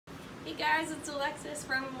Hey guys, it's Alexis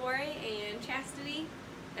from Amore and Chastity,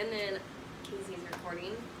 and then Casey's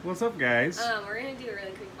recording. What's up, guys? We're gonna do a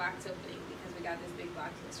really quick box opening because we got this big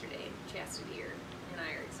box yesterday. Chastity and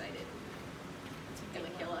I are excited. It's gonna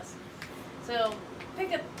kill us. So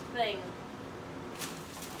pick a thing.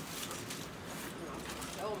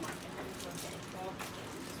 Oh my goodness! Okay, well,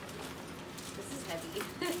 this is heavy.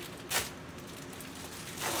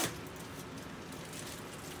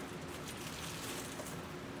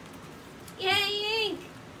 Yay, ink!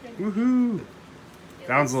 Woohoo!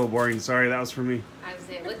 That one's a little boring. Sorry, that was for me. I was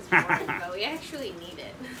saying, it looks boring, but we actually need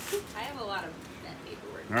it. I have a lot of that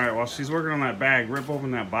paperwork. All right, while she's working on that bag, rip open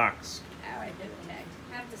that box. Oh, I didn't tag.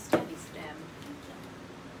 Have the sticky stem.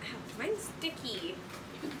 Ow, mine's sticky.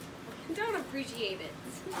 I don't appreciate it.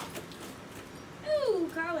 Ooh,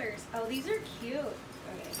 collars. Oh, these are cute. Okay,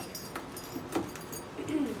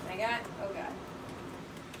 here. I got, oh god.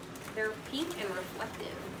 They're pink and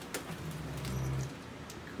reflective.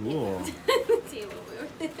 Cool. Table move.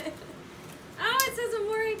 Oh, it says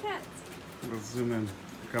Amore Pet. Let's zoom in.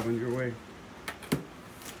 Coming your way.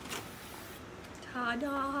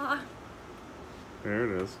 Ta-da! There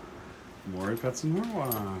it is. Amore Pets and more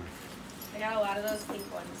wine. I got a lot of those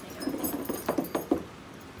pink ones. Hang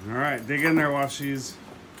on. All right, dig in there while she's...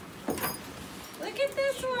 Look at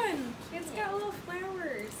this one. It's got little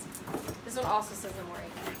flowers. This one also says Amore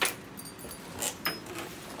Pet.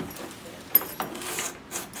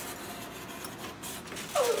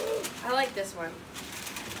 I like this one.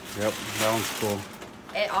 Yep, that one's cool.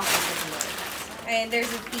 It also says Amore Pet. And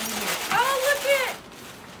there's a theme here. Oh, look at!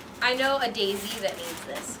 I know a daisy that needs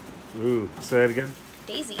this. Ooh, say it again.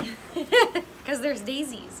 Daisy. Because there's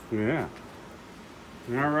daisies. Yeah.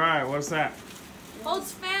 All right, what's that?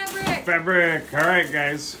 Holds fabric. Fabric. All right,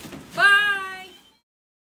 guys.